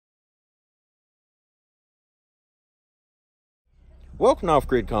Welcome to Off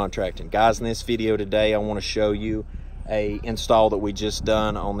Grid Contracting. Guys, in this video today I want to show you a install that we just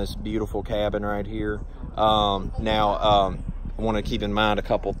done on this beautiful cabin right here. I want to keep in mind a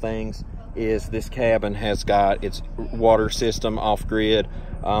couple things. Is this cabin has got its water system off grid.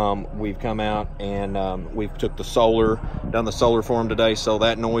 We've come out and we've took the solar, done the solar for them today, so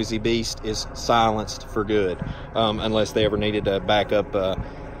that noisy beast is silenced for good, unless they ever needed to back up the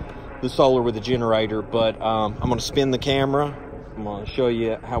solar with a generator. But I'm going to spin the camera. I'm going to show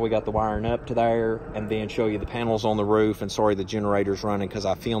you how we got the wiring up to there, and then show you the panels on the roof. And sorry, the generator's running because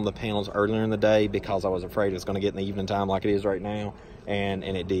I filmed the panels earlier in the day because I was afraid it was going to get in the evening time like it is right now, and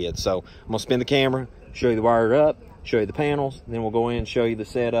it did. So I'm going to spin the camera, show you the wire up, show you the panels, and then we'll go in and show you the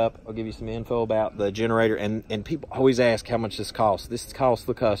setup. I'll give you some info about the generator. And people always ask how much this costs. This costs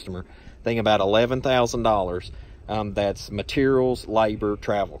the customer, think about $11,000. That's materials, labor,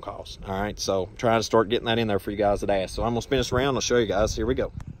 travel costs. All right, so I'm trying to start getting that in there for you guys that ask. So I'm gonna spin this around, I'll show you guys. Here we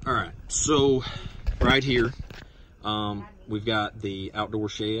go. All right, so right here, we've got the outdoor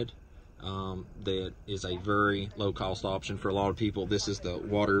shed. That is a very low cost option for a lot of people. This is the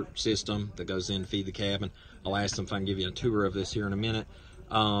water system that goes in to feed the cabin. I'll ask them if I can give you a tour of this here in a minute.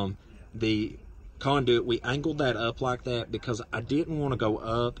 The conduit, we angled that up like that because I didn't want to go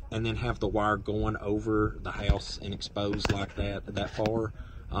up and then have the wire going over the house and exposed like that far.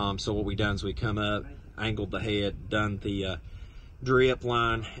 So what we done is we come up, angled the head, done the drip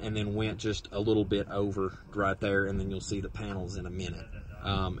line, and then went just a little bit over right there, and then you'll see the panels in a minute.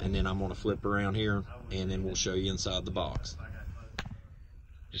 And then I'm going to flip around here and then we'll show you inside the box.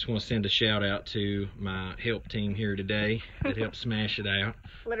 Just want to send a shout out to my help team here today that helped smash it out.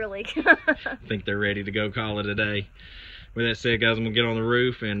 Literally. I think they're ready to go call it a day. With that said, guys, I'm going to get on the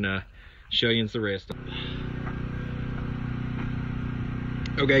roof and show you the rest.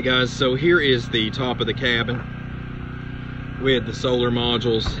 Okay, guys, so here is the top of the cabin with the solar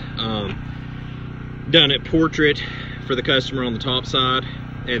modules. Done it portrait for the customer on the top side,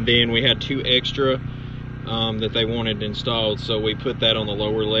 and then we had two extra that they wanted installed, so we put that on the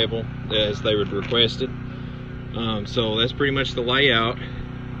lower level as they would request it. So that's pretty much the layout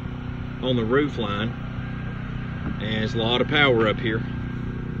on the roof line, and there's a lot of power up here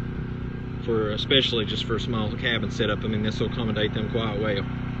for, especially just for a small cabin setup. I mean, this will accommodate them quite well.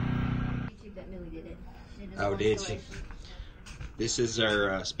 Oh, did she? This is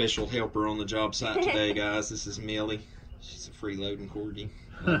our special helper on the job site today, guys. This is Millie. She's a freeloading corgi.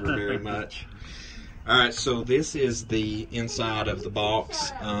 Love her very much. All right, so this is the inside of the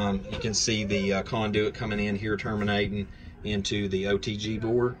box. You can see the conduit coming in here, terminating into the OTG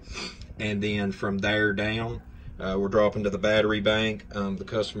board. And then from there down, we're dropping to the battery bank. The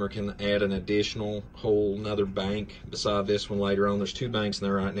customer can add an additional whole another bank beside this one later on. There's two banks in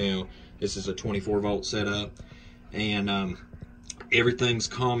there right now. This is a 24-volt setup. And everything's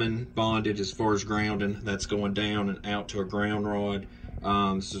common bonded as far as grounding. That's going down and out to a ground rod.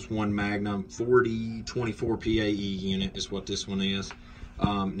 This is one Magnum 4024 PAE unit is what this one is.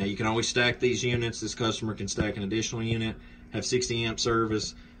 Now you can always stack these units. This customer can stack an additional unit, have 60 amp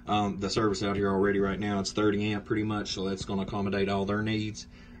service. The service out here already right now, it's 30 amp pretty much, so that's going to accommodate all their needs.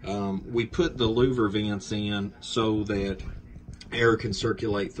 We put the louver vents in so that air can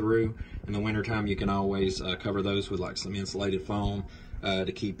circulate through. In the wintertime, you can always cover those with like some insulated foam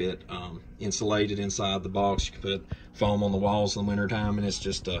to keep it insulated inside the box. You can put foam on the walls in the wintertime, and it's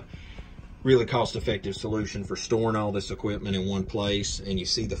just a really cost-effective solution for storing all this equipment in one place. And you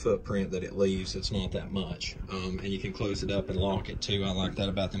see the footprint that it leaves. It's not that much. And you can close it up and lock it too. I like that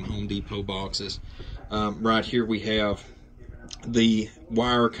about them Home Depot boxes. Right here we have the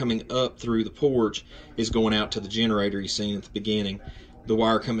wire coming up through the porch is going out to the generator you seen at the beginning. The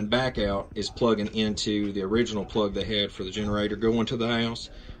wire coming back out is plugging into the original plug they had for the generator going to the house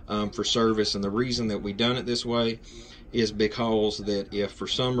for service. And the reason that we done it this way is because that if for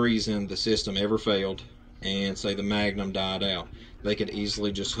some reason the system ever failed and say the Magnum died out, they could easily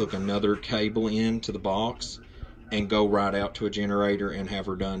just hook another cable into the box and go right out to a generator and have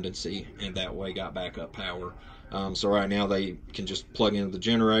redundancy, and that way got backup power. So right now they can just plug into the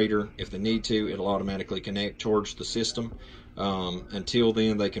generator. If they need to, it'll automatically connect towards the system. Until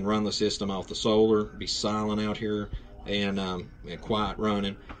then, they can run the system off the solar, be silent out here, and quiet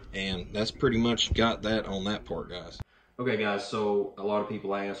running. And that's pretty much got that on that part, guys. Okay, guys, so a lot of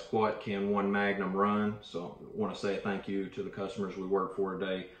people ask, what can one Magnum run? So I want to say thank you to the customers we work for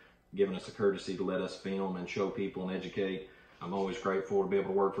today, giving us the courtesy to let us film and show people and educate. I'm always grateful to be able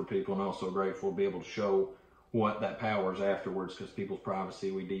to work for people, and also grateful to be able to show what that power is afterwards, because people's privacy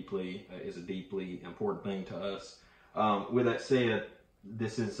is a deeply important thing to us. With that said,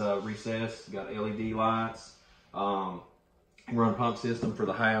 this is recessed, got LED lights. run pump system for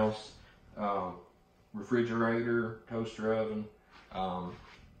the house, refrigerator, toaster oven. You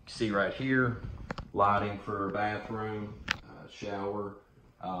see right here, lighting for a bathroom, shower.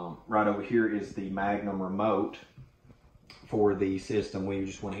 Right over here is the Magnum remote for the system. We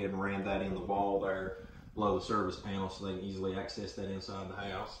just went ahead and ran that in the wall there below the service panel so they can easily access that inside the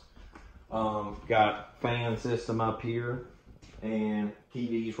house. Got fan system up here and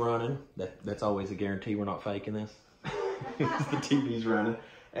TV's running. That's always a guarantee we're not faking this. The TV's running.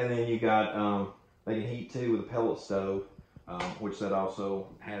 And then you got, they can heat too with a pellet stove, which that also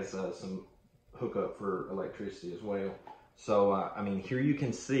has some hookup for electricity as well. So, I mean, here you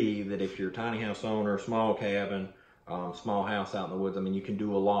can see that if you're a tiny house owner, small cabin, small house out in the woods, I mean, you can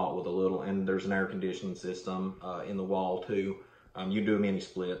do a lot with a little, and there's an air conditioning system in the wall too. You do a mini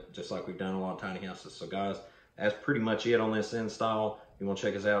split, just like we've done a lot of tiny houses. So guys, that's pretty much it on this install. If you want to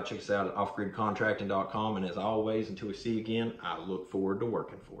check us out at offgridcontracting.com. And as always, until we see you again, I look forward to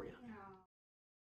working for you.